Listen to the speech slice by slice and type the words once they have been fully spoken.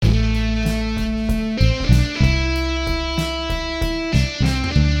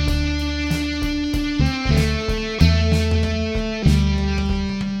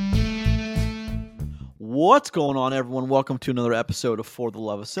What's going on, everyone? Welcome to another episode of For the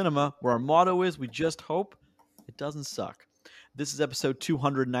Love of Cinema, where our motto is, we just hope it doesn't suck. This is episode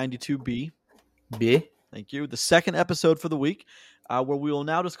 292B. B. Thank you. The second episode for the week, where we will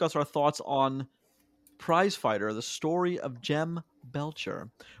now discuss our thoughts on Prizefighter, the story of Jem Belcher.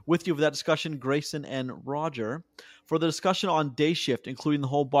 With you for that discussion, Grayson and Roger. For the discussion on Day Shift, including the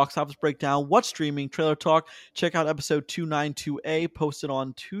whole box office breakdown, what's streaming, trailer talk, check out episode 292A, posted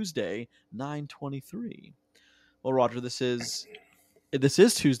on Tuesday, 9/23. Well, Roger, this is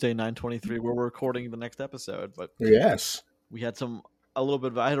Tuesday, 9/23, where we're recording the next episode. But Yes. we had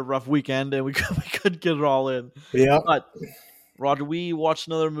I had a rough weekend, and we couldn't get it all in. Yeah. But Roger, we watched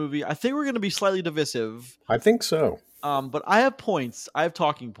another movie. I think we're going to be slightly divisive. I think so. But I have points. I have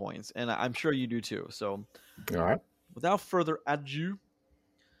talking points, and I'm sure you do too. So, All right. without further ado,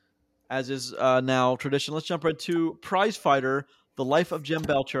 as is now tradition, let's jump right to Prizefighter, The Life of Jem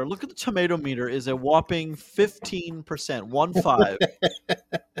Belcher. Look at the tomato meter; is a whopping 15%. 1-5.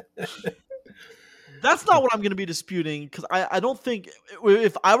 That's not what I'm going to be disputing, because I don't think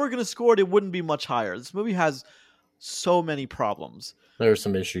if I were going to score it, it wouldn't be much higher. This movie has so many problems. There are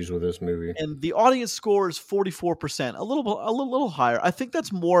some issues with this movie. And the audience score is 44%, a little higher. I think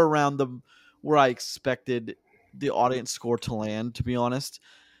that's more around where I expected the audience score to land, to be honest.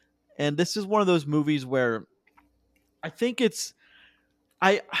 And this is one of those movies where I think if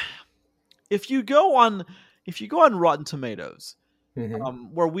you go on Rotten Tomatoes,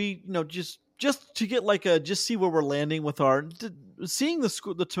 where we just to get just see where we're landing with seeing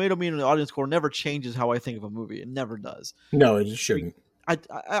the tomato meter and the audience score never changes how I think of a movie. It never does. No, it shouldn't.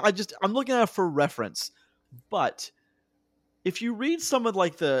 I'm looking at it for reference, but if you read some of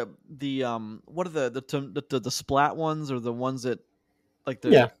like the what are the splat ones, or the ones that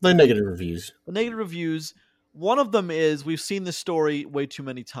the negative reviews. The negative reviews. One of them is, we've seen this story way too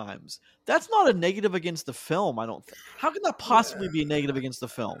many times. That's not a negative against the film, I don't think. How can that possibly be a negative against the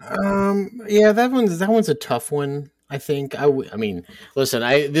film? Yeah, that one's a tough one, I think. I mean, listen,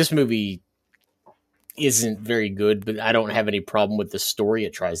 this movie isn't very good, but I don't have any problem with the story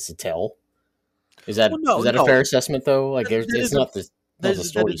it tries to tell. Is that a fair assessment, though? Like, it's not the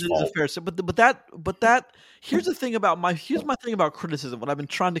story's fault. A fair assessment, but that here's the thing about my thing about criticism. What I've been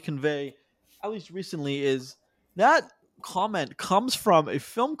trying to convey, at least recently, is that comment comes from a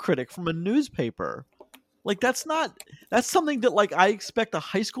film critic from a newspaper. Like, that's something that like I expect a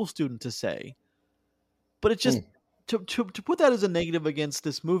high school student to say. But it's just to put that as a negative against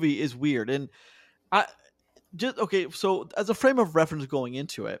this movie is weird. And so as a frame of reference going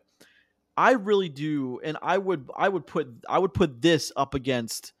into it, I really do, and I would put this up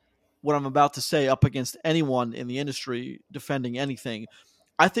against what I'm about to say, up against anyone in the industry defending anything.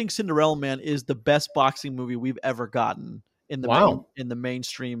 I think Cinderella Man is the best boxing movie we've ever gotten in the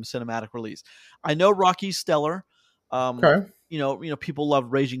mainstream cinematic release. I know Rocky's stellar. Okay. People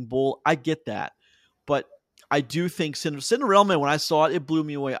love Raging Bull. I get that, but I do think Cinderella Man, when I saw it, it blew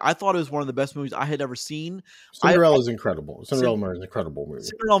me away. I thought it was one of the best movies I had ever seen. Cinderella is incredible. Cinderella Man is an incredible movie.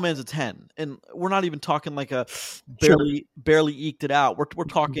 Cinderella Man's a 10, and we're not even talking like a barely eked it out. We're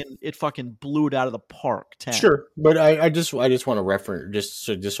talking it fucking blew it out of the park. 10. Sure, but I just want to reference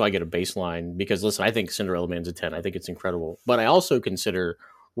just so I get a baseline, because listen, I think Cinderella Man's a 10. I think it's incredible, but I also consider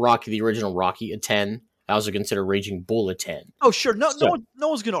the original Rocky, a 10. I also consider Raging Bull a 10. Oh, sure. No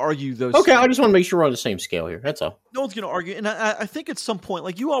one's going to argue those. Okay, I just want to make sure we're on the same scale here. That's all. No one's going to argue. And I think at some point,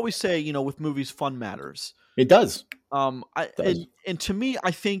 like you always say, with movies, fun matters. It does. And to me,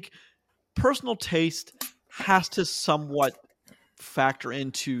 I think personal taste has to somewhat factor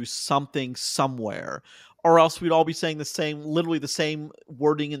into something somewhere, or else we'd all be saying literally the same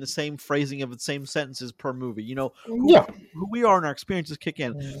wording and the same phrasing of the same sentences per movie. Who we are and our experiences kick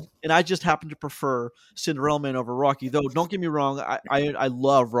in. And I just happen to prefer Cinderella Man over Rocky, though. Don't get me wrong. I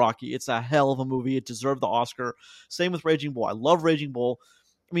love Rocky. It's a hell of a movie. It deserved the Oscar. Same with Raging Bull. I love Raging Bull.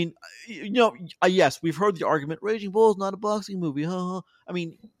 I mean, yes, we've heard the argument, Raging Bull is not a boxing movie. I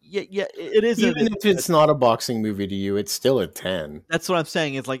mean, yeah, it is. Even if it's not a boxing movie to you, it's still a 10. That's what I'm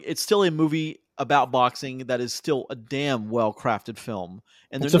saying. It's like, it's still a movie about boxing that is still a damn well-crafted film.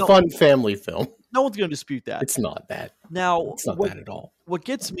 And it's a fun family film. No one's going to dispute that. It's not that. Now, it's not that at all. What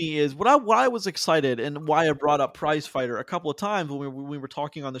gets me is what I was excited, and why I brought up Prizefighter a couple of times when we were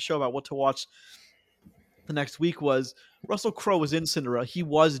talking on the show about what to watch the next week, was Russell Crowe was in Cinderella. He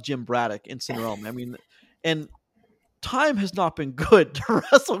was Jim Braddock in Cinderella. I mean, and time has not been good to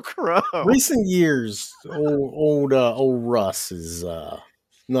Russell Crowe. Recent years, old Russ is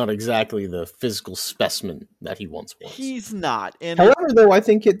not exactly the physical specimen that he once was. He's not. And however, though, I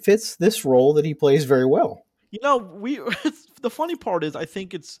think it fits this role that he plays very well. The funny part is, I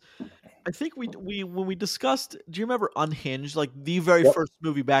think I think we when we discussed, do you remember Unhinged, like the very Yep. first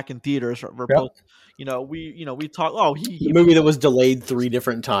movie back in theaters? Yep. We talked. Oh, The he movie that was delayed 3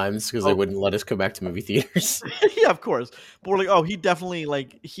 different times because they oh wouldn't let us go back to movie theaters. yeah, of course. But we're like, oh, he definitely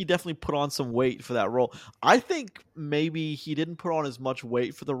put on some weight for that role. I think maybe he didn't put on as much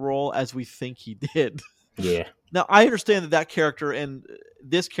weight for the role as we think he did. Yeah. Now I understand that character and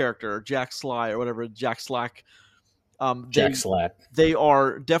this character Jack Sly or whatever Jack Slack, Jack Slack. they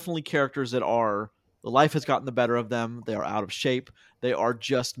are definitely characters that are the life has gotten the better of them. They are out of shape. They are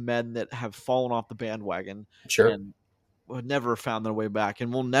just men that have fallen off the bandwagon Sure. and will never found their way back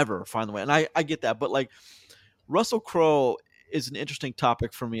and will never find the way. And I get that, but like Russell Crowe is an interesting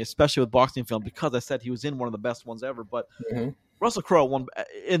topic for me, especially with boxing film, because I said he was in one of the best ones ever. But Mm-hmm. Russell Crowe,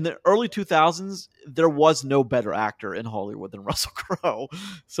 in the early 2000s, there was no better actor in Hollywood than Russell Crowe.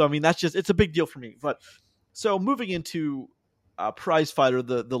 So I mean, it's a big deal for me. But so moving into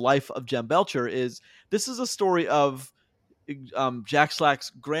Prizefighter, the life of Jem Belcher this is a story of Jack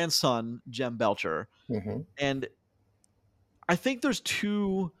Slack's grandson, Jem Belcher, Mm-hmm. and I think there's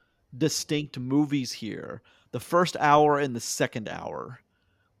two distinct movies here: the first hour and the second hour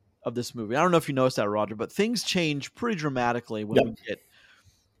of this movie. I don't know if you noticed that, Roger, but things change pretty dramatically when Yep. we get.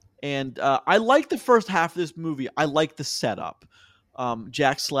 And I like the first half of this movie. I like the setup.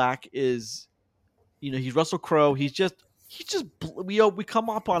 Jack Slack is, he's Russell Crowe. We come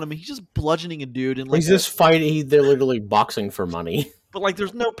up on him. And he's just bludgeoning a dude, and He's just fighting. They're literally boxing for money. but like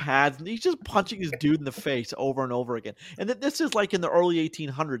there's no pads, and he's just punching his dude in the face over and over again. And this is like in the early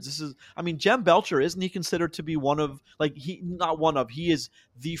 1800s. Jem Belcher, isn't he considered to be he is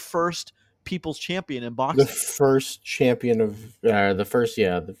the first people's champion in boxing. The first champion of yeah.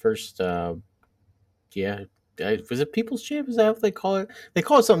 Was it People's Champ? Is that what they call it? They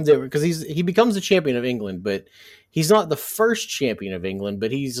call it something different because he becomes the champion of England, but he's not the first champion of England.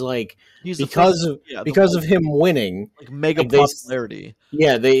 But he's like He's because of him winning, like mega like popularity.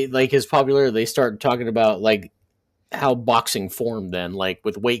 they like his popularity. They start talking about like how boxing formed then, like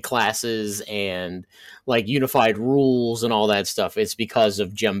with weight classes and like unified rules and all that stuff. It's because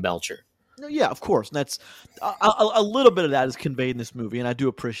of Jem Belcher. Yeah, of course. And that's a little bit of that is conveyed in this movie, and I do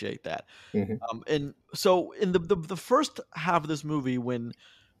appreciate that. Mm-hmm. And so in the first half of this movie, not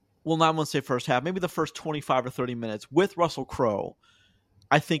want to say first half, maybe the first 25 or 30 minutes with Russell Crowe,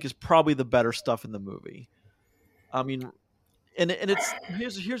 I think is probably the better stuff in the movie. I mean, and it's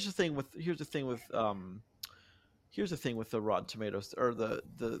here's the thing with the Rotten Tomatoes or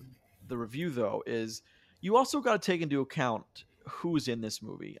the review though is you also got to take into account who's in this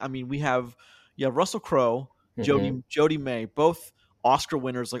movie. I mean, we have Russell Crowe, Mm-hmm. Jodie May, both Oscar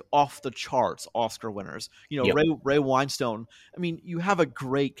winners, like off the charts Oscar winners. Yep. Ray Winestone. I mean, you have a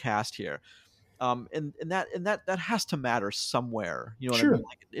great cast here. And that has to matter somewhere. You know what Sure. I mean?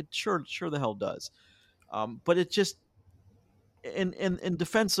 Like it sure the hell does. But it just in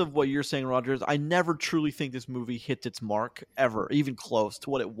defense of what you're saying, Rogers, I never truly think this movie hits its mark ever, even close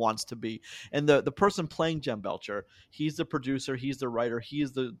to what it wants to be. And the person playing Jem Belcher, he's the producer, he's the writer, he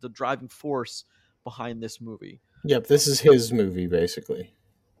is the driving force behind this movie. Yep, this is his movie basically.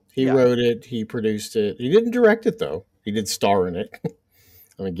 He wrote it, he produced it. He didn't direct it though. He did star in it.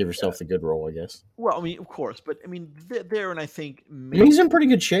 I mean, give yourself the good role, I guess. Well, I mean, of course, but I mean, there, and I think he's in pretty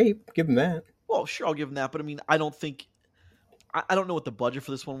good shape. Give him that. Well, sure, I'll give him that, but I mean, I don't think. I don't know what the budget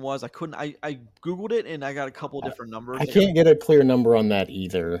for this one was. I couldn't. I googled it and I got a couple of different numbers. I can't get a clear number on that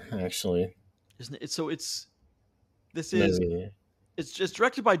either. Actually, isn't it? So it's just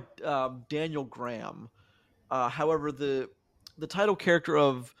directed by Daniel Graham. However, the title character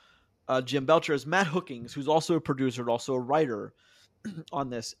of Jem Belcher is Matt Hookings, who's also a producer, also a writer on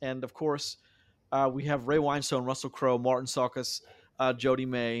this, and of course, we have Ray Winestone, Russell Crowe, Martin Saukas, Jodie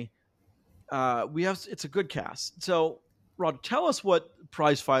May. It's a good cast. So, Rod, tell us what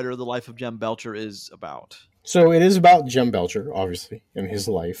Prizefighter: The Life of Jem Belcher is about. So it is about Jem Belcher, obviously, in his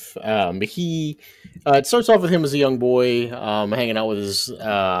life. But it starts off with him as a young boy, hanging out with his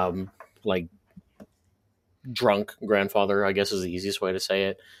like drunk grandfather, I guess is the easiest way to say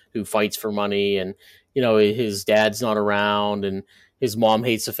it, who fights for money, and his dad's not around, and his mom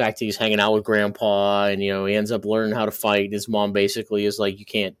hates the fact that he's hanging out with grandpa, and he ends up learning how to fight. His mom basically is like, you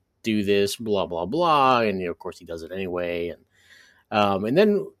can't do this, blah blah blah, and of course he does it anyway, and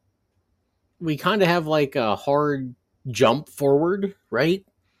then we kind of have like a hard jump forward, right?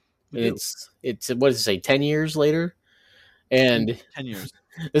 It's what does it say, 10 years later, and 10 years.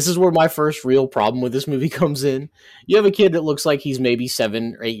 This is where my first real problem with this movie comes in. You have a kid that looks like he's maybe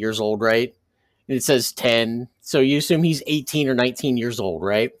 7 or 8 years old, right? And it says 10, so you assume he's 18 or 19 years old,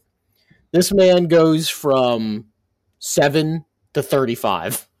 right? This man goes from 7 to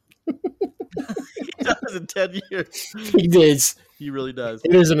 35. He does in 10 years. He did. He really does.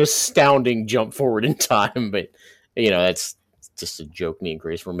 It is an astounding jump forward in time, but that's just a joke me and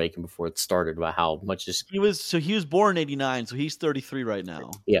Grace were making before it started about how much this. He was born in 89, so he's 33 right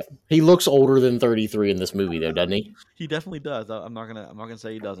now. Yeah, he looks older than 33 in this movie, though, doesn't he? He definitely does. I'm not gonna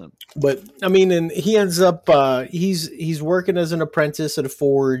say he doesn't. But I mean, and he ends up he's working as an apprentice at a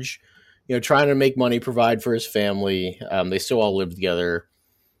forge, trying to make money, provide for his family. They still all live together,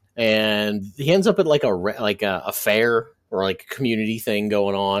 and he ends up at like a fair or like a community thing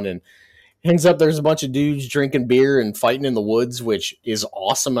going on, and ends up there's a bunch of dudes drinking beer and fighting in the woods, which is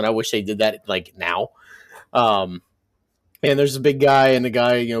awesome, and I wish they did that like now. And there's a big guy, and the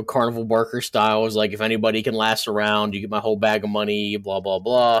guy, Carnival Barker style, is like, if anybody can last around, you get my whole bag of money, blah, blah,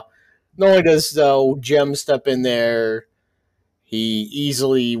 blah. Not only does Jem step in there, he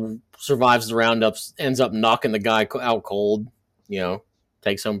easily survives the roundups, ends up knocking the guy out cold,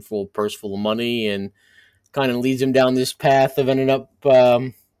 takes him full purse full of money, and kind of leads him down this path of ending up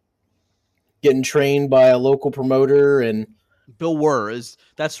getting trained by a local promoter. And Bill Wurr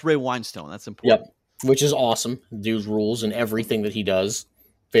that's Ray Winestone. That's important. Yep. Which is awesome. Dude rules in everything that he does.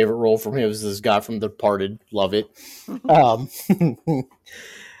 Favorite role from him is this guy from The Departed. Love it.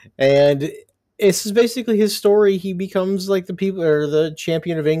 And this is basically his story. He becomes like the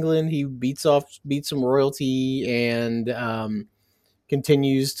champion of England. He beats some royalty and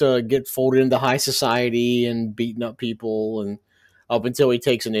continues to get folded into high society and beating up people, and up until he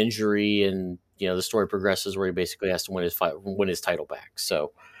takes an injury, and the story progresses where he basically has to win his title back.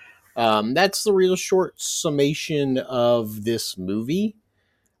 So. That's the real short summation of this movie.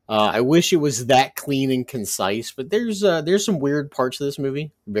 I wish it was that clean and concise, but there's some weird parts of this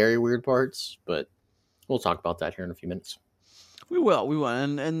movie, very weird parts, but we'll talk about that here in a few minutes. We will,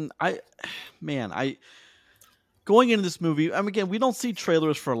 and going into this movie, again, we don't see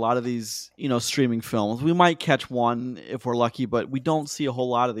trailers for a lot of these, streaming films. We might catch one if we're lucky, but we don't see a whole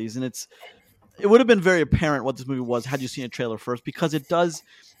lot of these, and it would have been very apparent what this movie was had you seen a trailer first, because it does.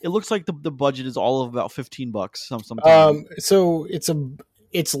 It looks like the budget is all of about $15. Sometimes. So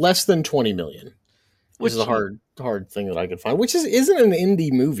it's less than 20 million. Which is a hard thing that I could find. Which isn't an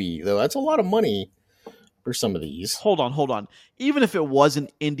indie movie though. That's a lot of money for some of these. Hold on. Even if it was an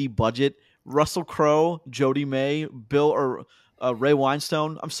indie budget, Russell Crowe, Jodie May, Ray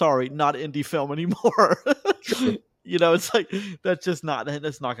Winestone. I'm sorry, not indie film anymore. It's like that's not going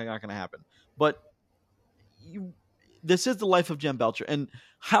to happen. But this is the life of Jem Belcher, and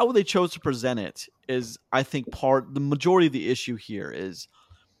how they chose to present it is, I think, the majority of the issue here is,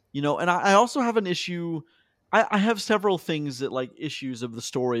 and I also have an issue. I have several things that like issues of the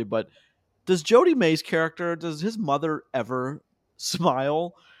story, but does Jodie May's character, does his mother ever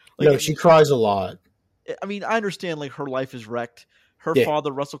smile? No, she cries a lot. I mean, I understand like her life is wrecked. Her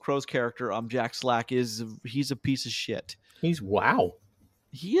father, Russell Crowe's character, Jack Slack, he's a piece of shit. He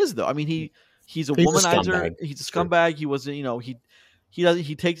is though. I mean, he's a womanizer. He's a scumbag. He was,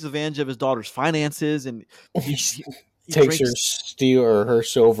 he takes advantage of his daughter's finances, and he takes her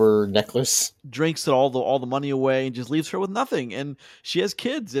silver necklace, drinks all the money away, and just leaves her with nothing. And she has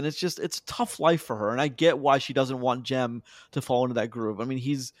kids, and it's a tough life for her. And I get why she doesn't want Jem to fall into that groove. I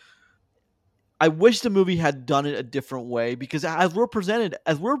mean, I wish the movie had done it a different way, because as we're presented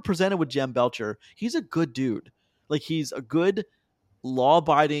with Jem Belcher, he's a good dude. Like, he's a good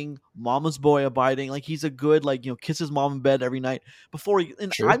law-abiding, mama's boy abiding. Like, he's a good, kisses mom in bed every night before he.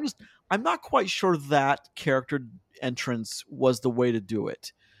 And sure. I'm not quite sure that character entrance was the way to do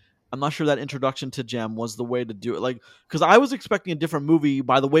it. I'm not sure that introduction to Jem was the way to do it. Like, because I was expecting a different movie.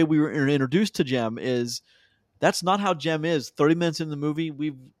 By the way we were introduced to Jem, that's not how Jem is. 30 minutes in the movie,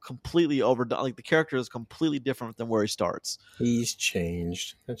 we've completely overdone. Like, the character is completely different than where he starts. He's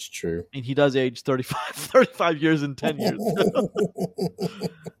changed. That's true. And he does age 35 years in 10 years.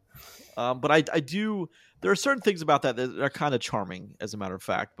 But I do. There are certain things about that are kind of charming, as a matter of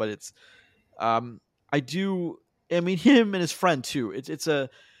fact. But it's, I do. I mean, him and his friend too.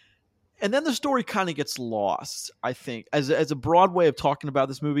 And then the story kind of gets lost, I think, as a broad way of talking about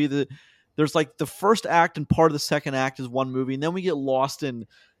this movie. There's like the first act and part of the second act is one movie, and then we get lost in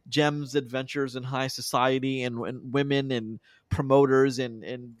Jem's adventures in high society and women and promoters and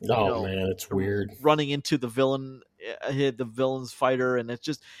man, it's weird running into the villain's fighter, and it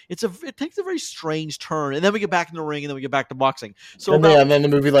takes a very strange turn, and then we get back in the ring, and then we get back to boxing. So and then the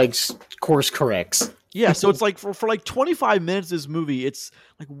movie course corrects. Yeah, so it's like for like 25 minutes, this movie, it's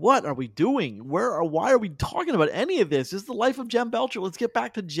like, what are we doing? Why are we talking about any of this? This is the life of Jem Belcher. Let's get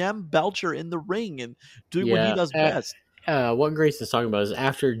back to Jem Belcher in the ring and doing what he does best. what Grace is talking about is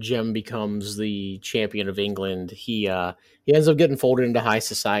after Jem becomes the champion of England, he ends up getting folded into high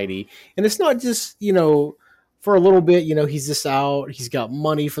society, and it's not just for a little bit. He's just out. He's got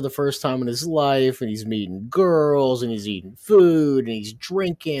money for the first time in his life, and he's meeting girls, and he's eating food, and he's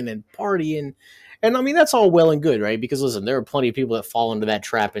drinking and partying. And I mean, that's all well and good, right? Because listen, there are plenty of people that fall into that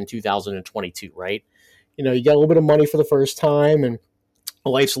trap in 2022, right? You got a little bit of money for the first time, and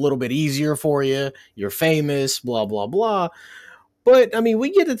life's a little bit easier for you. You're famous, blah, blah, blah. But I mean,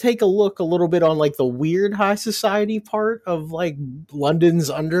 we get to take a look a little bit on like the weird high society part of like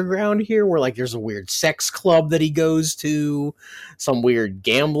London's underground here, where like there's a weird sex club that he goes to, some weird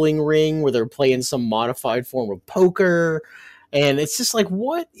gambling ring where they're playing some modified form of poker. And it's just like,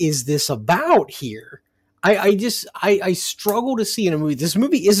 what is this about here? I struggle to see in a movie. This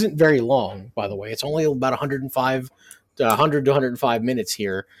movie isn't very long, by the way. It's only about 100 to 105 minutes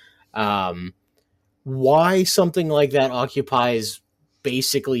here. Why something like that occupies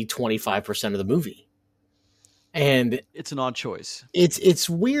basically 25% of the movie? And It's an odd choice. it's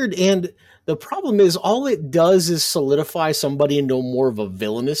weird. And the problem is, all it does is solidify somebody into more of a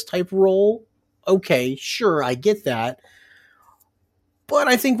villainous type role. Okay, sure, I get that. But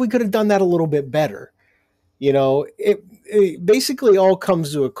I think we could have done that a little bit better. It basically all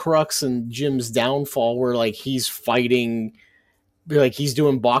comes to a crux in Jim's downfall, where like he's fighting, like he's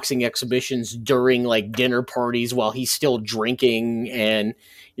doing boxing exhibitions during like dinner parties while he's still drinking, and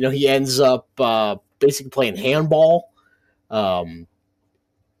he ends up basically playing handball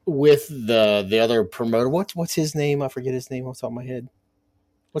with the other promoter. What's his name? I forget his name off the top of my head.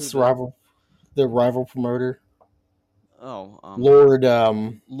 What's the rival promoter? Oh, Lord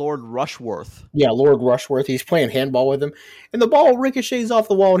Lord Rushworth. Yeah, Lord Rushworth. He's playing handball with him, and the ball ricochets off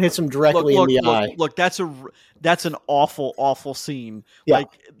the wall and hits him directly in the eye. Look, that's an awful, awful scene. Yeah. Like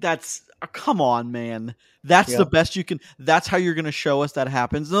that's come on, man. That's the best you can. That's how you're going to show us that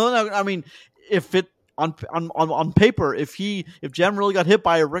happens. No, I mean, if it on paper, if Jem really got hit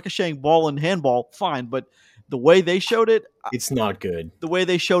by a ricocheting ball in handball, fine. But the way they showed it, it's not good. The way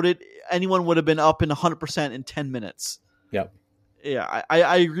they showed it, anyone would have been up in 100% in 10 minutes. Yep. Yeah,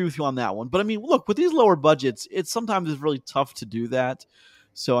 I agree with you on that one. But I mean, look, with these lower budgets, sometimes it's really tough to do that.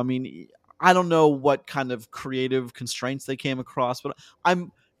 So I mean, I don't know what kind of creative constraints they came across, but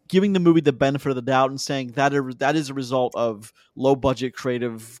I'm giving the movie the benefit of the doubt and saying that is a result of low budget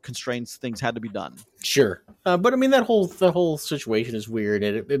creative constraints. Things had to be done. Sure, but I mean that whole situation is weird,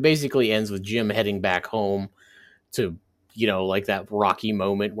 and it basically ends with Jim heading back home to like that Rocky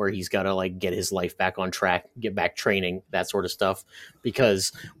moment where he's got to like get his life back on track, get back training, that sort of stuff,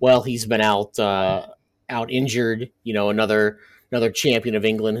 because he's been out injured. Another champion of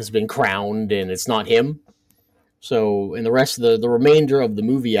England has been crowned, and it's not him. So, and the rest of the remainder of the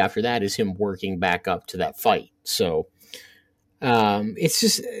movie after that is him working back up to that fight. So, it's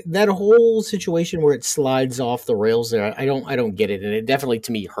just that whole situation where it slides off the rails there. I don't get it, and it definitely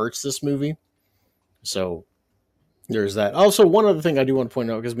to me hurts this movie. So there's that. Also, one other thing I do want to point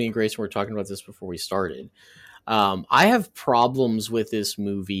out, because me and Grace were talking about this before we started. I have problems with this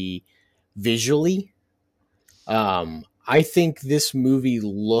movie visually. I think this movie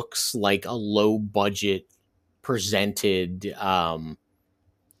looks like a low budget presented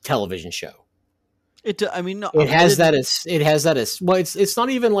television show. It has that as well. It's not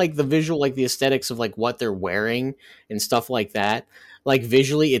even like the visual, like the aesthetics of like what they're wearing and stuff like that. Like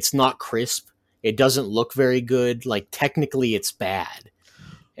visually, it's not crisp. It doesn't look very good. Like technically, it's bad.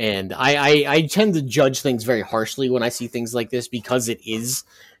 And I tend to judge things very harshly when I see things like this, because it is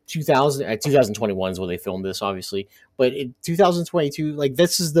 2021 is when they filmed this, obviously. But in 2022, like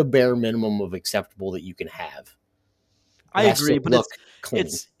this is the bare minimum of acceptable that you can have. I agree, but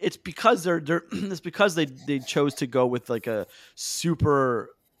it's because it's because they chose to go with like a super,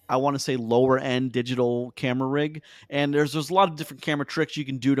 I want to say, lower end digital camera rig, and there's a lot of different camera tricks you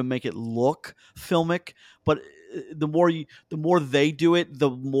can do to make it look filmic. But the more they do it, the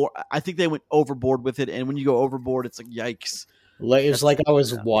more I think they went overboard with it. And when you go overboard, it's like yikes. It's like I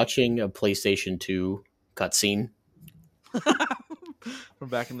was watching a PlayStation 2 cutscene from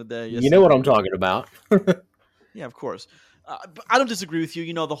back in the day. Yes, you know what I'm talking about. Yeah, of course. But I don't disagree with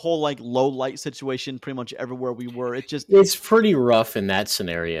you. The whole like low light situation, pretty much everywhere we were. It's pretty rough in that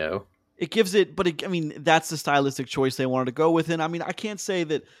scenario. It gives it, but I mean, that's the stylistic choice they wanted to go with. And I mean, I can't say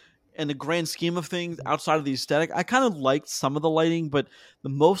that in the grand scheme of things, outside of the aesthetic, I kind of liked some of the lighting, but the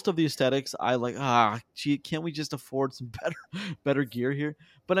most of the aesthetics, I like, gee, can't we just afford some better gear here?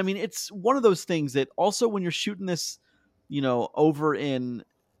 But I mean, it's one of those things that also when you're shooting this, over in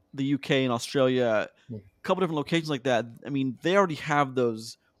the UK and Australia, a couple different locations like that, I mean, they already have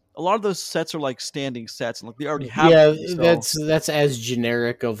those a lot of those sets are like standing sets, and like they already have Yeah, them. So that's as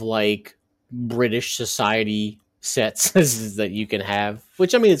generic of like British society sets as that you can have.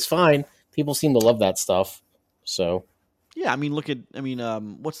 Which I mean, it's fine. People seem to love that stuff. So yeah, I mean, look at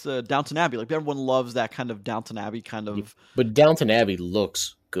what's the Downton Abbey? Like everyone loves that kind of Downton Abbey kind yeah. of. But Downton Abbey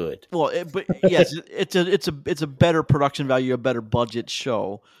looks good. Well, but yes, it's a better production value, a better budget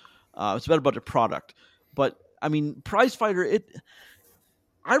show. It's a better budget product. But I mean, Prizefighter,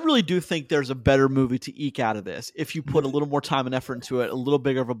 I really do think there's a better movie to eke out of this. If you put a little more time and effort into it, a little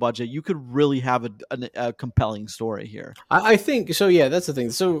bigger of a budget, you could really have a compelling story here. I think so. Yeah, that's the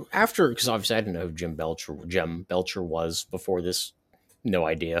thing. So after, because obviously I didn't know who Jim Belcher was before this. No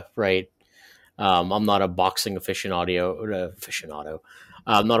idea, right? I'm not a boxing aficionado.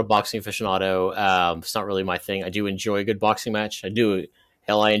 I'm not a boxing aficionado. It's not really my thing. I do enjoy a good boxing match. I do.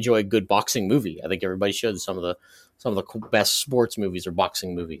 Hell, I enjoy a good boxing movie. I think everybody should. Some of the best sports movies are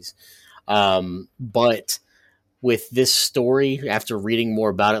boxing movies. But with this story, after reading more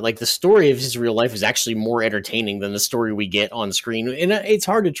about it, like the story of his real life is actually more entertaining than the story we get on screen. And it's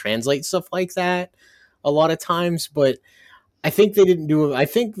hard to translate stuff like that a lot of times, but I think they didn't do it. I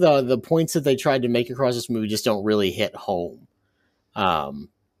think the points that they tried to make across this movie just don't really hit home. Um,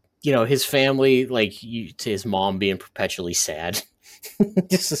 his family, like to his mom being perpetually sad,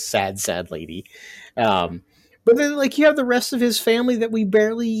 just a sad lady. But then, like, you have the rest of his family that we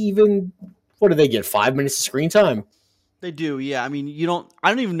barely even. What do they get? 5 minutes of screen time. They do, yeah. I mean, I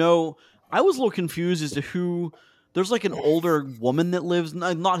don't even know. I was a little confused as to who. There's like an older woman that lives,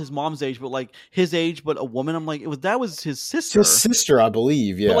 not his mom's age, but like his age, but a woman. I'm like, that was his sister. His sister, I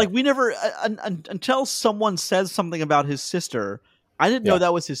believe. Yeah. But like, we never until someone says something about his sister. I didn't know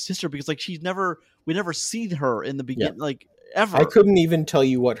that was his sister because like we never see her in the beginning, like ever. I couldn't even tell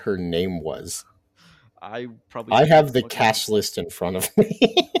you what her name was. I have the cast list in front of me.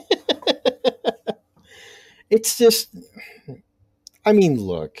 It's just, I mean,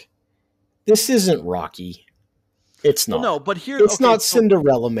 look, this isn't Rocky. It's not. Well, no, but it's not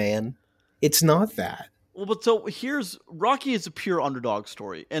Cinderella Man. It's not that. Well, but so here's Rocky is a pure underdog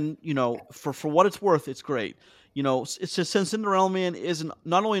story, and for what it's worth, it's great. It's just since Cinderella Man is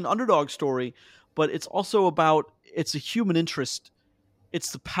not only an underdog story, but it's also it's a human interest.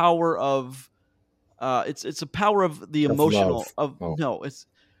 It's the power of, it's a power of the emotional no,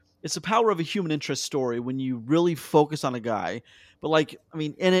 it's the power of a human interest story when you really focus on a guy. But like, I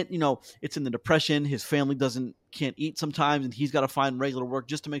mean, in it, it's in the Depression. His family can't eat sometimes, and he's got to find regular work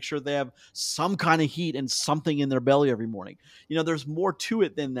just to make sure they have some kind of heat and something in their belly every morning. There's more to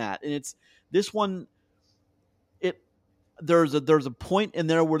it than that. And it's this one. There's a point in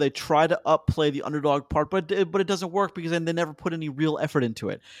there where they try to upplay the underdog part, but it doesn't work because then they never put any real effort into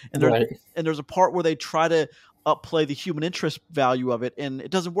it. And there's a part where they try to upplay the human interest value of it, and it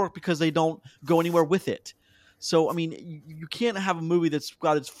doesn't work because they don't go anywhere with it. So I mean, you can't have a movie that's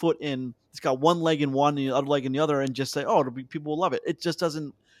got its foot in, it's got one leg in one and the other leg in the other, and just say, oh, people will love it. It just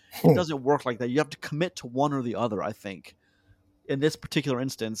doesn't. It doesn't work like that. You have to commit to one or the other. I think in this particular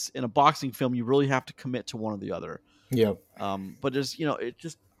instance, in a boxing film, you really have to commit to one or the other. Yeah. But there's,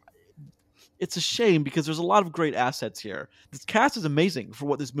 it's a shame because there's a lot of great assets here. This cast is amazing for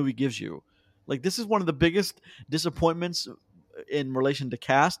what this movie gives you. Like, this is one of the biggest disappointments in relation to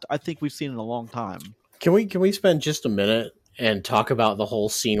cast I think we've seen in a long time. Can we spend just a minute and talk about the whole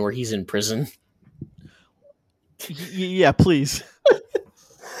scene where he's in prison? Yeah, please.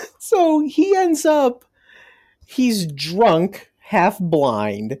 So he's drunk, half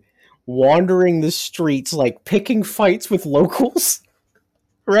blind, wandering the streets, like picking fights with locals,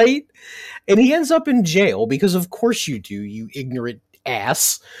 right? And he ends up in jail because of course you do, you ignorant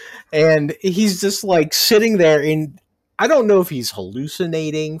ass. And he's just like sitting there, and I don't know if he's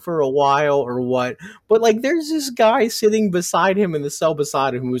hallucinating for a while or what, but like there's this guy sitting beside him in the cell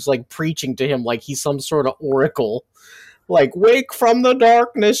beside him who's like preaching to him like he's some sort of oracle. Like, wake from the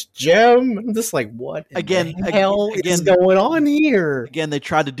darkness, Jim. I'm just like, what the hell is going on here? Again, they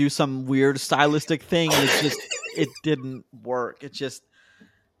tried to do some weird stylistic thing, and it didn't work. It's just,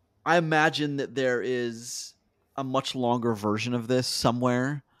 I imagine that there is a much longer version of this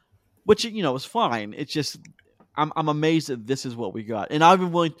somewhere, which is fine. It's just, I'm amazed that this is what we got, and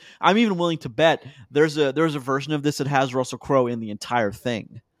I'm even willing to bet there's a version of this that has Russell Crowe in the entire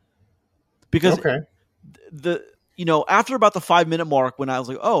thing, because after about the 5-minute mark, when I was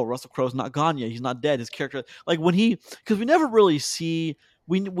like, oh, Russell Crowe's not gone yet. He's not dead. His character, like because we never really see,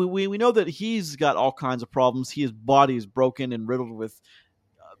 we know that he's got all kinds of problems. His body is broken and riddled with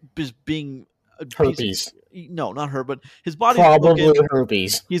just being herpes. No, not her, but his body probably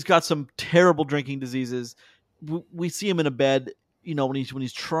herpes. He's got some terrible drinking diseases. We see him in a bed. when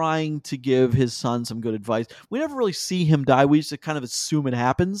he's trying to give his son some good advice. We never really see him die. We just kind of assume it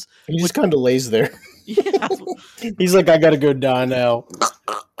happens. He just kind of lays there. Yeah, He's like, I gotta go die now.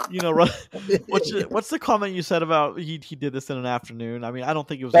 what's the comment you said about he did this in an afternoon? I mean, I don't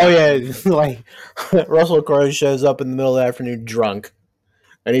think it was. Oh yeah, like Russell Crowe shows up in the middle of the afternoon drunk,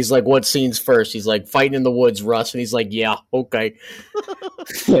 and he's like, "What scene's first?" He's like, "Fighting in the woods, Russ," and he's like, "Yeah, okay."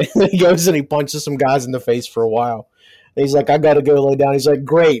 He goes and he punches some guys in the face for a while. And he's like, "I gotta go lay down." He's like,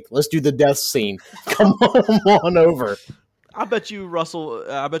 "Great, let's do the death scene. Come on over." I bet you Russell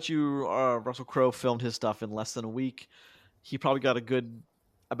Crowe filmed his stuff in less than a week. He probably got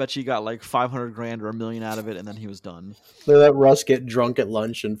I bet you he got like $500,000 or $1 million out of it, and then he was done. They let Russ get drunk at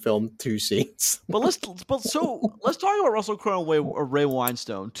lunch and film 2 scenes. But let's talk about Russell Crowe and Ray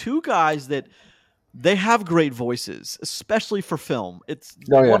Winstone, two guys that they have great voices, especially for film. It's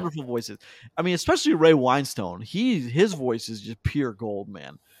wonderful voices. I mean, especially Ray Winstone. His voice is just pure gold,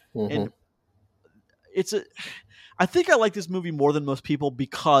 man. Mm-hmm. And I think I like this movie more than most people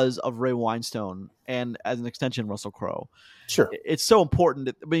because of Ray Winstone and, as an extension, Russell Crowe. Sure, it's so important.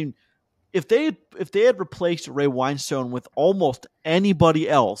 I mean, if they had replaced Ray Winstone with almost anybody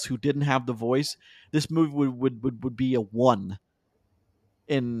else who didn't have the voice, this movie would be a 1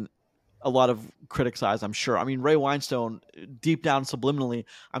 in a lot of critics' eyes, I'm sure. I mean, Ray Winstone, deep down subliminally,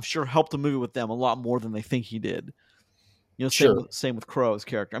 I'm sure helped the movie with them a lot more than they think he did. Same with Crowe's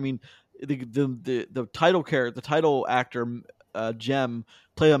character. I mean, the title character, the title actor, Jem,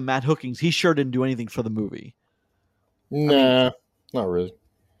 played on Matt Hookings. He sure didn't do anything for the movie. Nah, not really.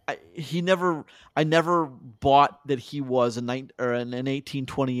 I never bought that he was an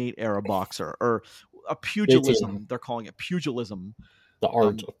 1828 era boxer or a pugilism. 18. They're calling it pugilism. The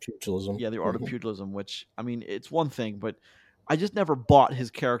art of pugilism. Yeah, the art of pugilism, which, I mean, it's one thing, but I just never bought his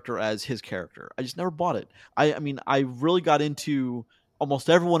character as his character. I just never bought it. I mean, I really got into almost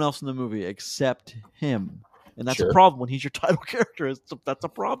everyone else in the movie except him. And that's a problem when he's your title character. That's a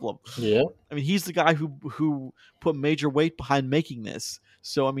problem. Yeah. I mean, he's the guy who put major weight behind making this.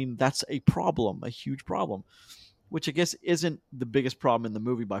 So, I mean, that's a problem, a huge problem, which I guess isn't the biggest problem in the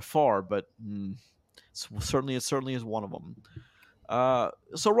movie by far, but it certainly is one of them.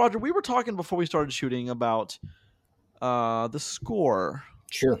 So, Roger, we were talking before we started shooting about the score.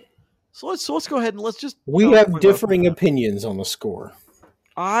 Sure. So let's go ahead and let's just. We have differing opinions on the score.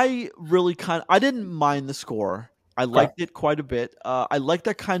 I didn't mind the score. I liked it quite a bit. I like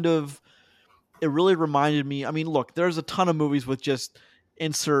that kind of. It really reminded me. I mean, look, there's a ton of movies with just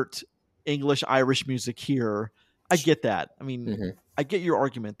insert English Irish music here. I get that. I mean, I get your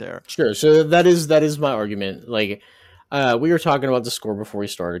argument there. Sure. So that is my argument. Like, we were talking about the score before we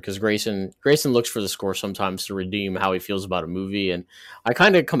started because Grayson looks for the score sometimes to redeem how he feels about a movie, and I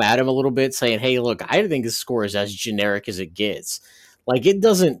kind of come at him a little bit saying, "Hey, look, I think this score is as generic as it gets. Like, it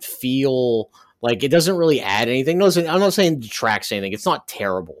doesn't feel like it doesn't really add anything. No, I'm not saying it detracts anything. It's not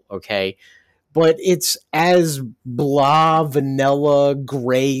terrible, okay." But it's as blah, vanilla,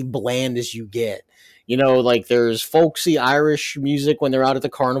 gray, bland as you get. You know, like there's folksy Irish music when they're out at the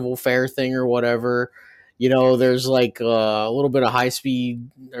carnival fair thing or whatever. You know, there's like a little bit of high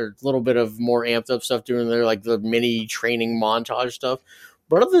speed or a little bit of more amped up stuff doing there, like the mini training montage stuff.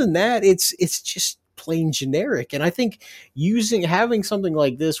 But other than that, it's just plain generic. And I think having something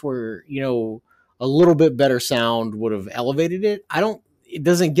like this where, you know, a little bit better sound would have elevated it. It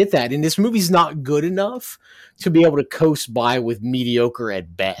doesn't get that. And this movie's not good enough to be able to coast by with mediocre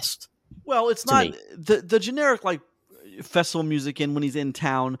at best. Well, it's not the generic like festival music when he's in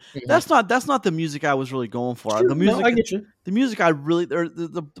town. That's not the music I was really going for. Sure, the music, no, I get you. The music I really,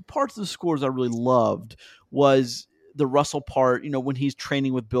 the parts of the scores I really loved was the Russell part. You know, when he's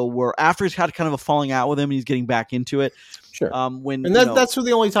training with Bill Burr after he's had kind of a falling out with him and he's getting back into it. Sure. That's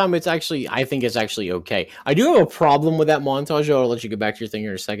the only time I think it's actually okay. I do have a problem with that montage. I'll let you get back to your thing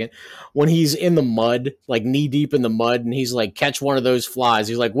here in a second. When he's in the mud, like knee deep in the mud, and he's like, catch one of those flies.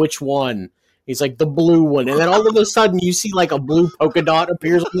 He's like, which one? He's like, the blue one. And then all of a sudden you see like a blue polka dot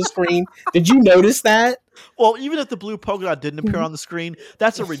appears on the screen. Did you notice that? Well, even if the blue polka dot didn't appear on the screen,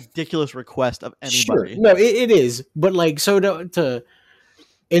 that's a ridiculous request of anybody. Sure. No, it is. But like, so to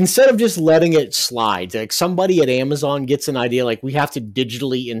instead of just letting it slide, like somebody at Amazon gets an idea, like we have to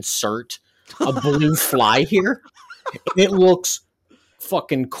digitally insert a blue fly here. And it looks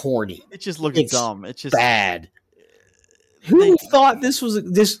fucking corny. It just looks dumb. It's just bad. Who thought this was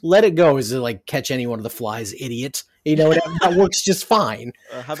just let it go? Is it like catch any one of the flies, idiot? You know, that works just fine.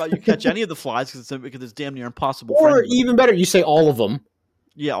 How about you catch any of the flies because it's damn near impossible. Or even better, you say all of them.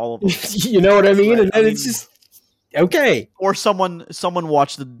 Yeah, all of them. You know what I mean? Right. And then it's just okay. Or someone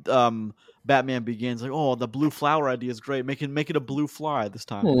watched the Batman Begins, like, oh, the blue flower idea is great. Make it a blue fly this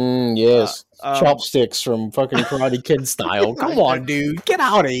time. Yes, Um, chopsticks from fucking Karate Kid style. Come I, on, dude, get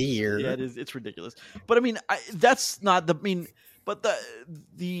out of yeah, here. it is. It's ridiculous. But I mean, that's not the. I mean, but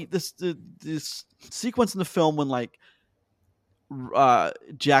this sequence in the film when like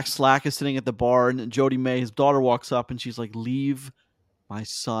Jack Slack is sitting at the bar and Jody May, his daughter, walks up and she's like, "Leave my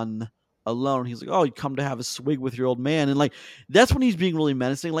son alone." He's like, "Oh, you come to have a swig with your old man," and like that's when he's being really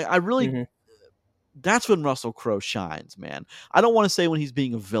menacing. Like I really, Mm-hmm. that's when Russell Crowe shines, man. I don't want to say when he's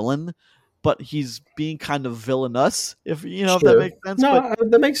being a villain, but he's being kind of villainous, if if that Sure. makes sense. But No,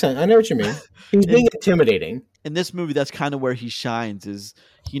 that makes sense. I know what you mean. He's being in intimidating. in this movie, that's kind of where he shines. Is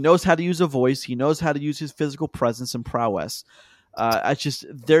he knows how to use a voice, he knows how to use his physical presence and prowess. I just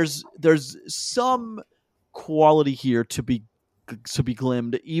there's some quality here to be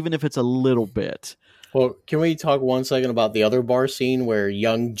glimmed, even if it's a little bit. Well, can we talk 1 second about the other bar scene where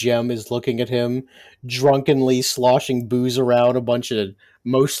young Jem is looking at him, drunkenly sloshing booze around a bunch of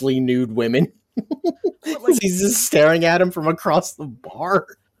mostly nude women? But like, He's just staring at him from across the bar.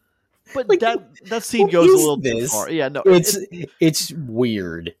 but Like, that scene what goes a is little too this? far. Yeah, no, It's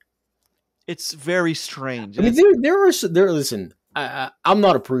weird. it's very strange. I mean, there. Listen, I'm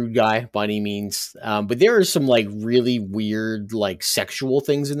not a prude guy by any means, but there are some like really weird like sexual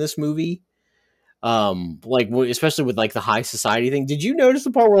things in this movie. Like especially with like the high society thing. Did you notice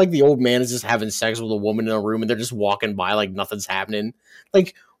the part where like the old man is just having sex with a woman in a room and they're just walking by like nothing's happening?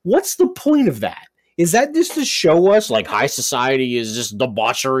 Like, what's the point of that? Is that just to show us like high society is just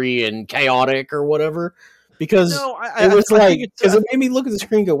debauchery and chaotic or whatever? Because No, it was I like think it's because it made me look at the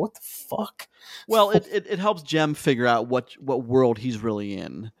screen and go, "What the fuck?" well, it helps Jem figure out what world he's really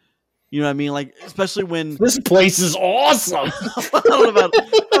in. You know what I mean? Like, especially when This place is awesome. I don't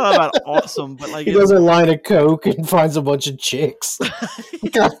know about awesome, but like He does a line of coke and finds a bunch of chicks.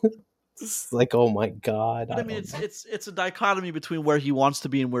 It's like, oh my god! but I mean, it's a dichotomy between where he wants to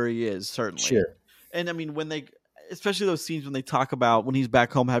be and where he is, certainly. Sure. And I mean, when they, especially those scenes when they talk about when he's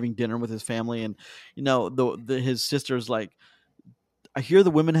back home having dinner with his family, and his sister's like, I hear the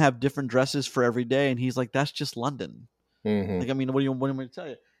women have different dresses for every day, and he's like, that's just London. Mm-hmm. Like, I mean, what do you want me to tell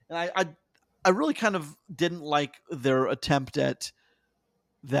you? And I really kind of didn't like their attempt at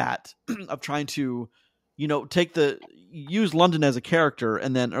that of trying to, use London as a character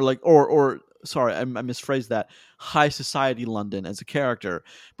and then, or sorry, I misphrased that, high society London as a character,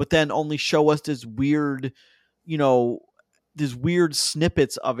 but then only show us this weird, these weird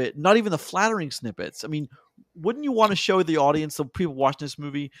snippets of it, not even the flattering snippets. I mean, wouldn't you want to show the audience, the people watching this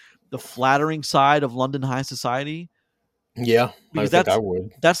movie, the flattering side of London high society? Yeah, Because I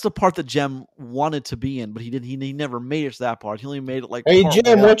would. that's the part that Jem wanted to be in, but he never made it to that part. He only made it like, Hey part Jim,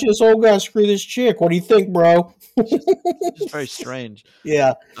 way up. watch this old guy screw this chick. What do you think, bro? It's just very strange.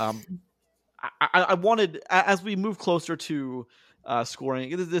 Yeah. I wanted, as we move closer to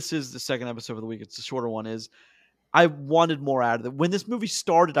scoring, this is the second episode of the week. It's a shorter one. I wanted more out of it. When this movie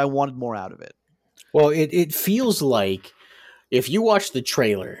started, I wanted more out of it. Well, it feels like if you watch the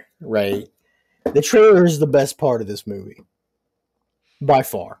trailer, right? The trailer is the best part of this movie. By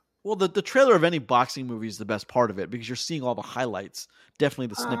far. Well, the trailer of any boxing movie is the best part of it because you're seeing all the highlights, definitely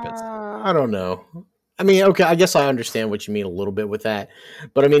the snippets. I don't know. I mean, okay, I guess I understand what you mean a little bit with that,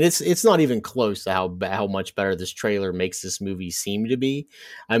 but I mean, it's not even close to how much better this trailer makes this movie seem to be.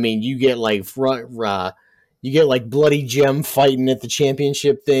 I mean, you get like Bloody Jem fighting at the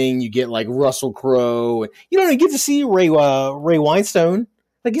championship thing. You get like Russell Crowe. You don't even get to see Ray Winestone.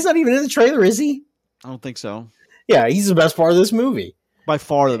 Like, he's not even in the trailer, is he? I don't think so. Yeah, he's the best part of this movie. By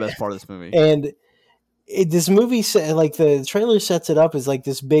far the best part of this movie. And this movie, like the trailer sets it up as like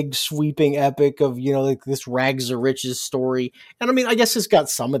this big sweeping epic of, like this rags to riches story. And I mean, I guess it's got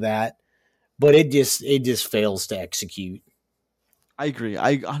some of that, but it just fails to execute. I agree.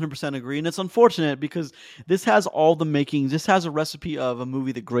 I 100% agree. And it's unfortunate because this has all the makings. This has a recipe of a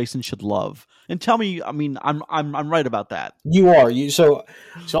movie that Grayson should love. And tell me, I mean, I'm right about that. You are. So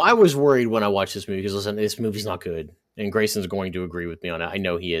I was worried when I watched this movie because, listen, this movie's not good. And Grayson's going to agree with me on it. I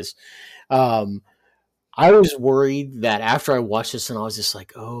know he is. I was worried that after I watched this and I was just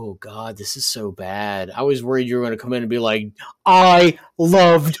like, oh God, this is so bad. I was worried you were going to come in and be like, I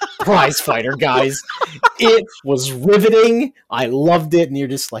loved Prizefighter, guys. It was riveting. I loved it. And you're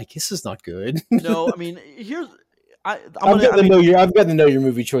just like, this is not good. No, I mean, I've gotten to know your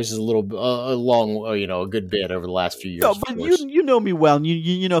movie choices a little a good bit over the last few years. No, but you know me well, and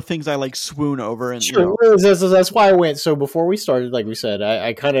you know things I like swoon over, and sure, that's why I went. So before we started, like we said,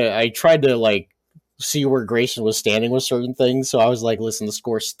 I tried to like see where Grayson was standing with certain things. So I was like, listen, the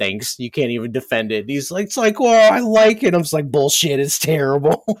score stinks. You can't even defend it. And he's like, it's like, well, I like it. I'm just like, bullshit, it's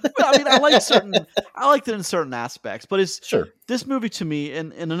terrible. Well, I mean, I liked it in certain aspects, but it's Sure. this movie to me,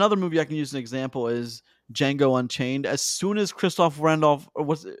 and another movie I can use an example is Django Unchained. As soon as Christoph Randolph, or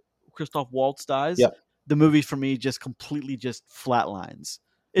was it Christoph Waltz dies, Yep. the movie for me just completely just flatlines.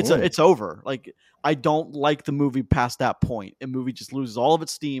 Mm. It's over. Like I don't like the movie past that point. The movie just loses all of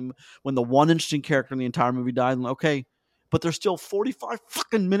its steam when the one interesting character in the entire movie dies. And okay, but there's still 45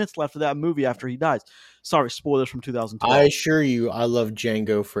 fucking minutes left of that movie after he dies. Sorry, spoilers from 2012. I assure you, I love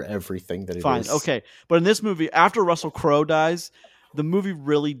Django for everything that it Fine, is. okay. But in this movie, after Russell Crowe dies, the movie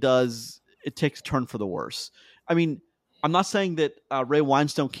really does it takes a turn for the worse. I mean, I'm not saying that Ray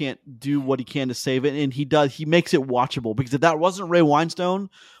Winestone can't do what he can to save it, and he does. He makes it watchable because if that wasn't Ray Winestone,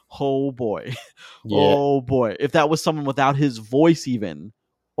 oh boy, Yeah. oh boy, if that was someone without his voice, even,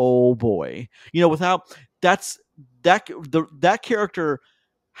 oh boy, without that character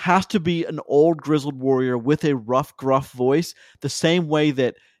has to be an old grizzled warrior with a rough, gruff voice, the same way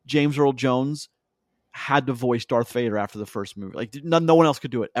that James Earl Jones had to voice Darth Vader after the first movie. Like no one else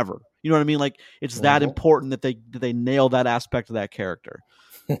could do it ever. You know what I mean? Like it's that important that they nail that aspect of that character.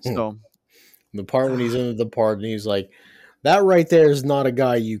 So the part when he's in the part and he's like, that right there is not a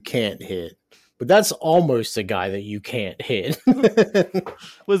guy you can't hit. But that's almost a guy that you can't hit.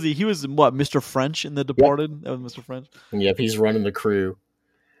 was he? He was what, Mr. French in The Departed? Yep. That was Mr. French. Yep, he's running the crew.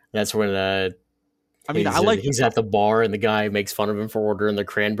 That's when I mean, he's at the bar and the guy makes fun of him for ordering the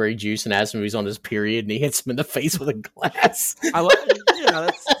cranberry juice and asks him if he's on his period and he hits him in the face with a glass.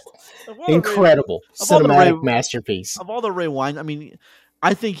 That's incredible cinematic masterpiece. Of all the Ray Wine, I mean,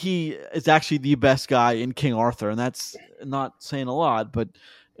 I think he is actually the best guy in King Arthur, and that's not saying a lot, but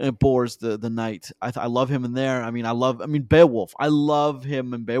it bores the knight. I love him in there. I mean, Beowulf. I love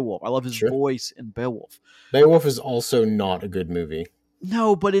him in Beowulf. I love his voice in Beowulf. Beowulf is also not a good movie.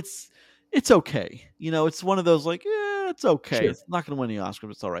 No, but it's okay. It's one of those like, yeah, it's okay. Sure. It's not going to win the Oscar,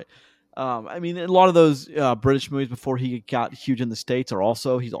 but it's all right. I mean, a lot of those British movies before he got huge in the States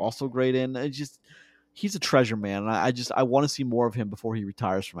he's also great in. He's a treasure, man. And I want to see more of him before he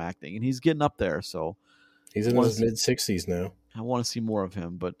retires from acting, and he's getting up there. So he's in his mid-60s now. I want to see more of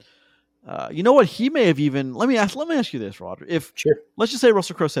him, but you know what? He may have even. Let me ask you this, Roger. Let's just say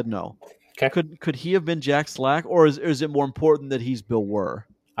Russell Crowe said no. Okay. Could he have been Jack Slack, or is it more important that he's Bill Burr?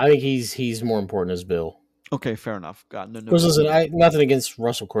 I think he's more important as Bill. Okay, fair enough. God, no. Listen, nothing against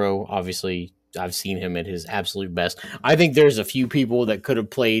Russell Crowe. Obviously, I've seen him at his absolute best. I think there's a few people that could have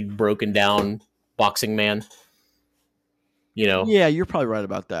played broken down boxing man. Yeah, you're probably right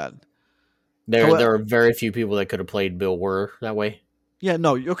about that. There are very few people that could have played Bill Burr that way. Yeah,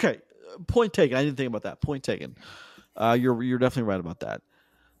 no, okay. Point taken. I didn't think about that. Point taken. You're definitely right about that.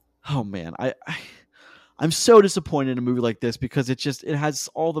 Oh man, I'm so disappointed in a movie like this because it has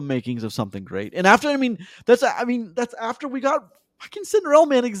all the makings of something great. And that's after we got fucking Cinderella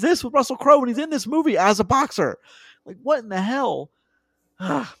Man exists with Russell Crowe and he's in this movie as a boxer. Like what in the hell?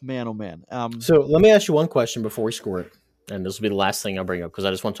 Man, oh man. So let me ask you one question before we score it. And this will be the last thing I'll bring up because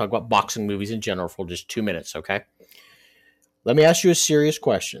I just want to talk about boxing movies in general for just 2 minutes, okay? Let me ask you a serious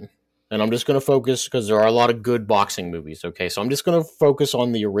question. And I'm just going to focus because there are a lot of good boxing movies, okay? So I'm just going to focus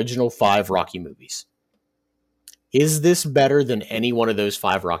on the original 5 Rocky movies. Is this better than any one of those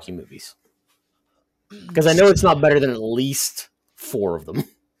 5 Rocky movies? Because I know it's not better than at least 4 of them.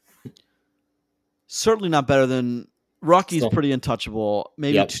 Certainly not better than Rocky's pretty untouchable.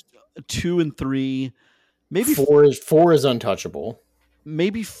 Maybe 2 and 3. Maybe 4 is untouchable.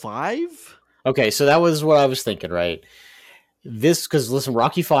 Maybe 5? Okay, so that was what I was thinking, right? Because listen,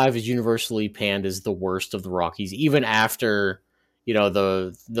 Rocky 5 is universally panned as the worst of the Rockies, even after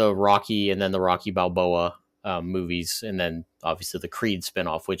the Rocky and then the Rocky Balboa movies, and then obviously the Creed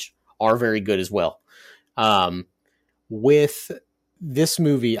spinoff, which are very good as well. With this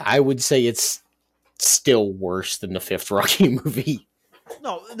movie, I would say it's still worse than the 5th Rocky movie.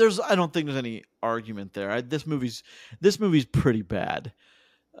 No, I don't think there's any argument there. This movie's pretty bad.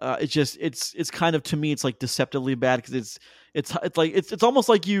 It's kind of, to me, it's like deceptively bad because it's almost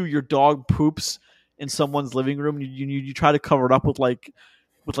like your dog poops in someone's living room. You try to cover it up with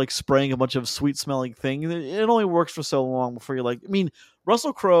spraying a bunch of sweet smelling thing. It only works for so long before you're like. I mean,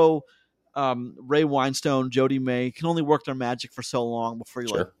 Russell Crowe, Ray Winestone, Jodie May can only work their magic for so long before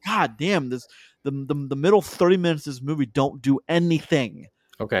you're like, God damn, the middle 30 minutes of this movie don't do anything.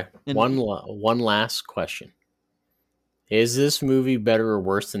 Okay, one last question. Is this movie better or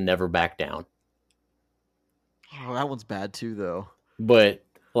worse than Never Back Down? Oh, that one's bad too, though. But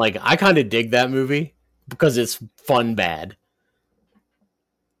I kind of dig that movie because it's fun bad.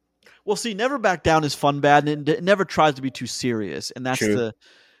 Well, see, Never Back Down is fun bad, and it never tries to be too serious, and that's True. the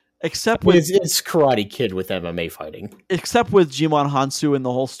except I mean, with it's Karate Kid with MMA fighting. Jimon Hansu and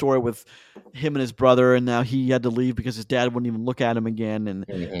the whole story with him and his brother, and now he had to leave because his dad wouldn't even look at him again, and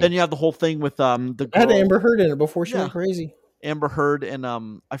then you have the whole thing with the I had girl, Amber Heard in it before she yeah, went crazy. Amber Heard, and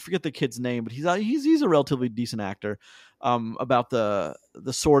I forget the kid's name, but he's a relatively decent actor. About the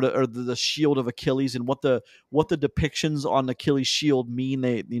sword or the shield of Achilles and what the depictions on Achilles' shield mean.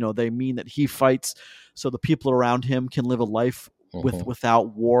 They mean that he fights so the people around him can live a life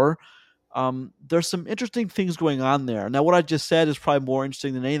without war. There's some interesting things going on there. Now, what I just said is probably more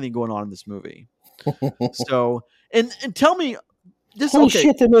interesting than anything going on in this movie. So, and tell me this. Holy Okay,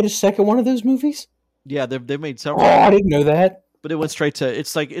 shit! They made a second one of those movies. yeah, they've made Oh, several. I didn't know that. But it went straight to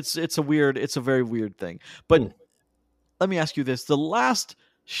it's like it's a very weird thing. But let me ask you this: the last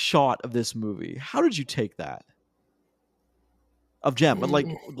shot of this movie, how did you take that? Of Jem, but like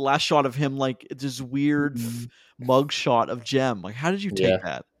the last shot of him, like this weird mug shot of Jem. Like, how did you take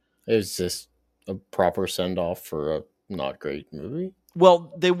that? It was just a proper send off for a not great movie.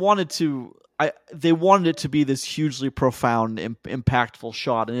 Well, they wanted it to be this hugely profound, impactful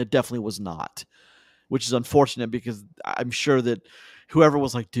shot, and it definitely was not. Which is unfortunate because I'm sure that whoever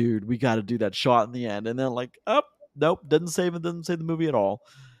was like, dude, we got to do that shot in the end. And then like, oh, nope, doesn't save the movie at all.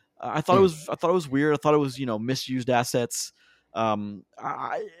 I thought it was weird. I thought it was, misused assets. I mean,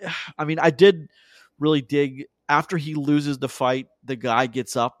 I did really dig after he loses the fight, the guy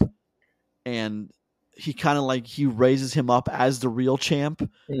gets up and he kind of like, he raises him up as the real champ.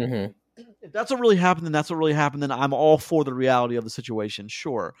 Mm-hmm. If that's what really happened, then that's what really happened. Then I'm all for the reality of the situation.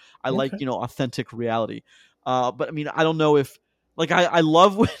 Sure. I like, authentic reality. But I mean, I don't know if like, I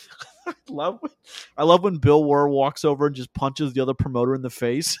love when, I love when Bill Burr walks over and just punches the other promoter in the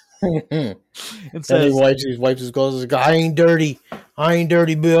face and says, he wipes his gloves. Like, I ain't dirty,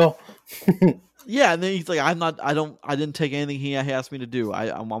 Bill. yeah. And then he's like, I didn't take anything he asked me to do.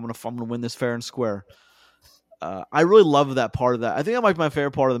 I'm going to win this fair and square. I really love that part of that. I think that might be my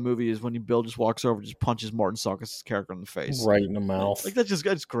favorite part of the movie is when Bill just walks over and just punches Martin Sarkis' character in the face. Right in the mouth. Like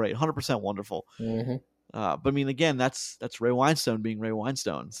that's great. 100% wonderful. Mm-hmm. But I mean, again, that's Ray Winestone being Ray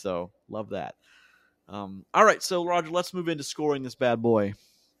Winestone. So love that. All right. So Roger, let's move into scoring this bad boy.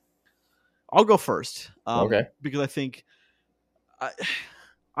 I'll go first. Okay. Because I think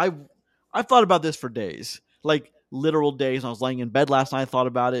I've thought about this for days. Like literal days. I was laying in bed last night. I thought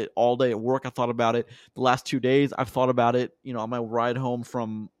about it all day at work. I thought about it the last 2 days. I've thought about it. On my ride home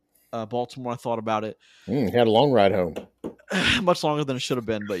from Baltimore, I thought about it. You had a long ride home. Much longer than it should have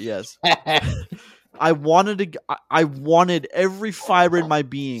been, but yes. I wanted every fiber in my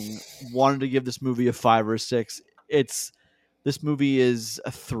being wanted to give this movie a 5 or a 6. This movie is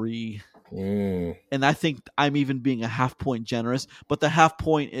a 3. And I think I'm even being a half point generous, but the half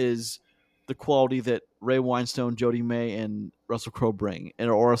point is the quality that Ray Winestone, Jodie May, and Russell Crowe bring,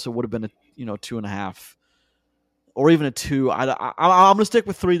 or else it would have been a 2.5, or even a 2. I'm gonna stick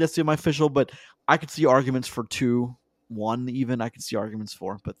with 3. That's my official, but I could see arguments for 2, 1 even. I could see arguments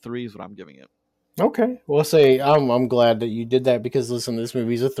for, but 3 is what I'm giving it. Okay, well, say I'm glad that you did that because listen, this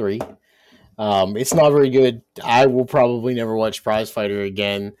movie's a 3. It's not very good. I will probably never watch Prizefighter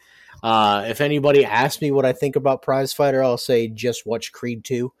again. If anybody asks me what I think about Prizefighter, I'll say just watch Creed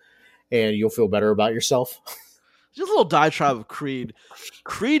 2. And you'll feel better about yourself. Just a little diatribe of Creed.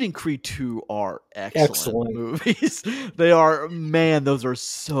 Creed and Creed 2 are excellent movies. They are, man, those are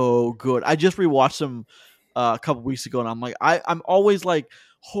so good. I just rewatched them a couple weeks ago, and I'm like, I'm always like,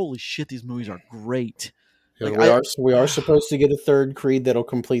 holy shit, these movies are great. Like, we are supposed to get a third Creed that'll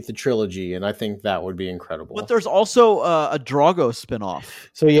complete the trilogy, and I think that would be incredible. But there's also a Drago spinoff.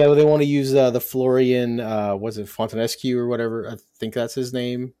 So yeah, they want to use the Florian, was it Fontanescu or whatever? I think that's his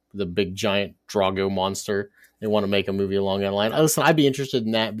name. The big giant Drago monster. They want to make a movie along that line. Listen, I'd be interested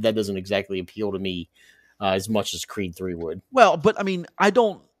in that, but that doesn't exactly appeal to me as much as Creed 3 would. Well, but I mean, I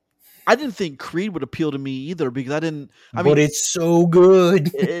didn't think Creed would appeal to me either because but it's so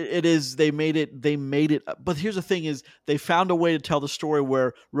good. It is. They made it. But here's the thing: is they found a way to tell the story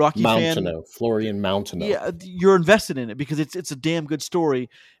where Florian Mountainow. Yeah, you're invested in it because it's a damn good story.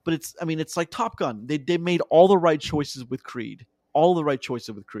 But it's like Top Gun. They made all the right choices with Creed. I'm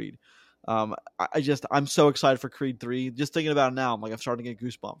so excited for Creed 3. Just thinking about it now, I'm like, I'm starting to get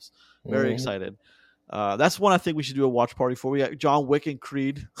goosebumps. Very excited. That's one I think we should do a watch party for. We got John Wick and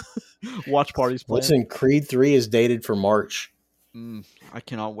Creed watch parties planned. Listen, Creed 3 is dated for March. I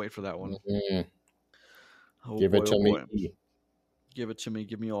cannot wait for that one. Give it to me. Give it to me.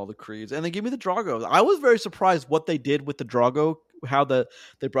 Give me all the Creeds. And then give me the Drago. I was very surprised what they did with the Drago, how they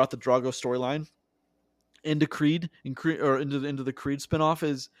brought the Drago storyline into Creed, or into the Creed spinoff.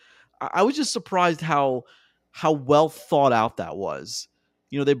 Is I was just surprised how well thought out that was.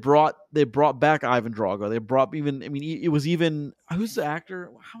 They brought back Ivan Drago. They brought even. I mean, it was even who's the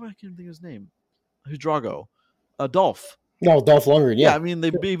actor? How I can't think of his name. Who's Drago? Dolph. No, Dolph Lundgren. Yeah, Yeah, I mean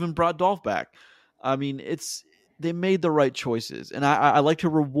they even brought Dolph back. I mean they made the right choices, and I like to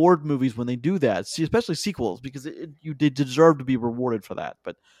reward movies when they do that, especially sequels, because you did deserve to be rewarded for that.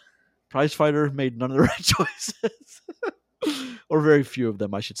 But Prizefighter made none of the right choices, or very few of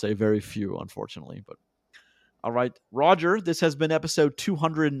them, I should say, very few, unfortunately. But all right, Roger, this has been episode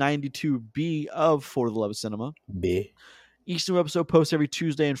 292B of For the Love of Cinema. B. Each new episode posts every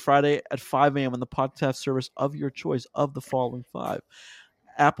Tuesday and Friday at 5 a.m. on the podcast service of your choice of the following 5: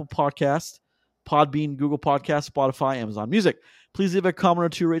 Apple Podcast, Podbean, Google Podcast, Spotify, Amazon Music. Please leave a comment or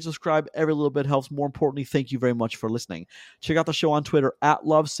 2, rate, subscribe. Every little bit helps. More importantly, thank you very much for listening. Check out the show on Twitter at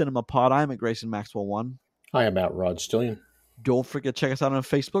LoveCinemaPod. I'm at Grayson Maxwell1. I am at Rod Stillion. Don't forget to check us out on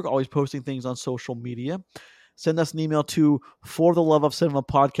Facebook. Always posting things on social media. Send us an email to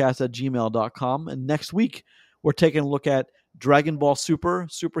fortheloveofcinemapodcast@gmail.com. And next week, we're taking a look at Dragon Ball Super,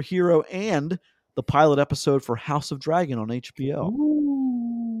 Superhero, and the pilot episode for House of Dragon on HBO.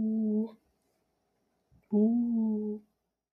 Ooh. Ooh.